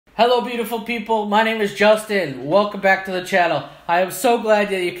Hello beautiful people, my name is Justin. Welcome back to the channel. I am so glad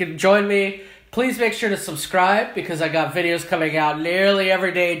that you can join me. Please make sure to subscribe because I got videos coming out nearly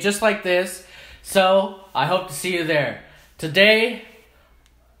every day just like this. So, I hope to see you there. Today,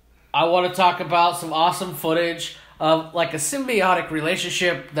 I want to talk about some awesome footage of like a symbiotic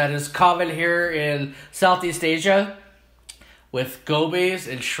relationship that is common here in Southeast Asia with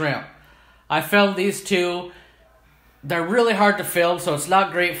gobis and shrimp. I filmed these two. They're really hard to film, so it's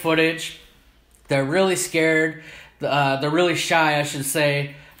not great footage. They're really scared. They're really shy, I should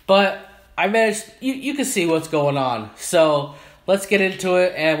say. But I managed, you can see what's going on. So let's get into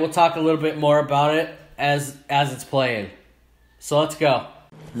it, and we'll talk a little bit more about it as it's playing. So let's go.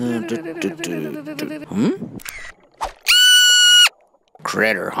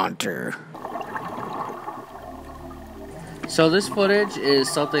 Critter Hunter. So this footage is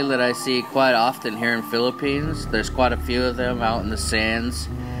something that I see quite often here in Philippines. There's quite a few of them out in the sands.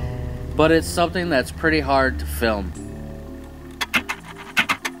 But it's something that's pretty hard to film.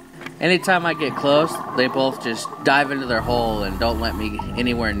 Anytime I get close, they both just dive into their hole and don't let me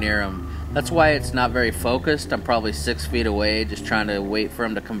anywhere near them. That's why it's not very focused. I'm probably 6 feet away just trying to wait for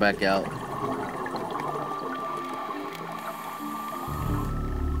them to come back out.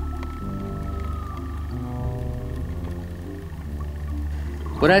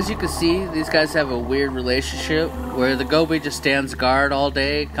 But as you can see, these guys have a weird relationship where the goby just stands guard all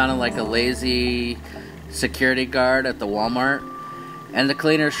day, kind of like a lazy security guard at the Walmart. And the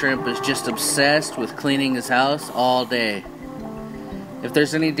cleaner shrimp is just obsessed with cleaning his house all day. If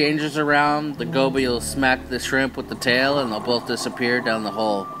there's any dangers around, the goby will smack the shrimp with the tail and they'll both disappear down the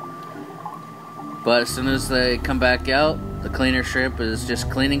hole. But as soon as they come back out, the cleaner shrimp is just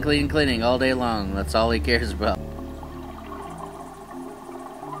cleaning all day long. That's all he cares about.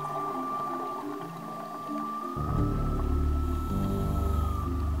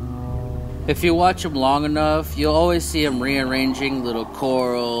 If you watch them long enough, you'll always see them rearranging little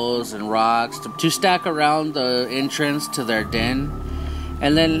corals and rocks to stack around the entrance to their den.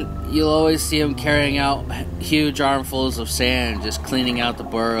 And then you'll always see them carrying out huge armfuls of sand, just cleaning out the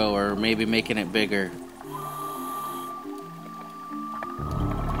burrow or maybe making it bigger.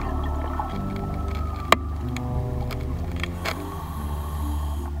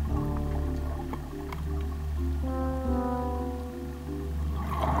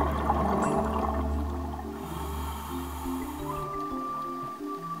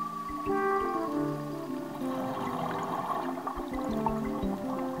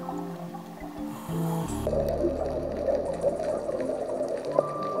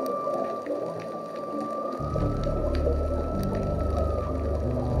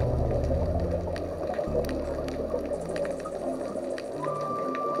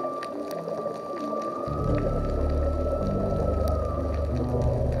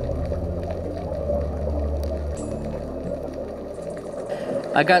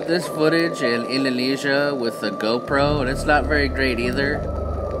 I got this footage in Indonesia with a GoPro, and it's not very great either.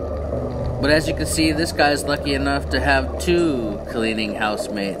 But as you can see, this guy's lucky enough to have 2 cleaning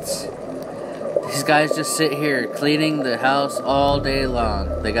housemates. These guys just sit here cleaning the house all day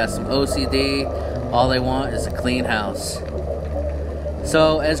long. They got some OCD. All they want is a clean house.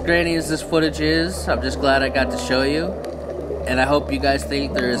 So as grainy as this footage is, I'm just glad I got to show you. And I hope you guys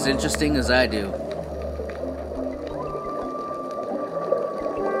think they're as interesting as I do.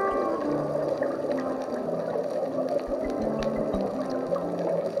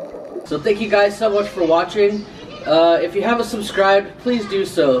 So thank you guys so much for watching. If you haven't subscribed, please do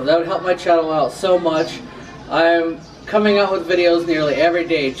so. That would help my channel out so much. I'm coming out with videos nearly every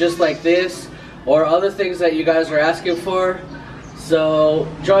day, just like this, or other things that you guys are asking for. So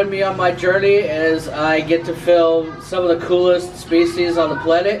join me on my journey as I get to film some of the coolest species on the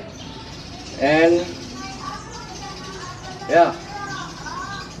planet. And yeah,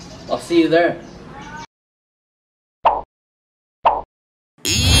 I'll see you there.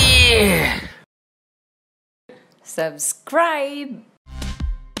 Subscribe!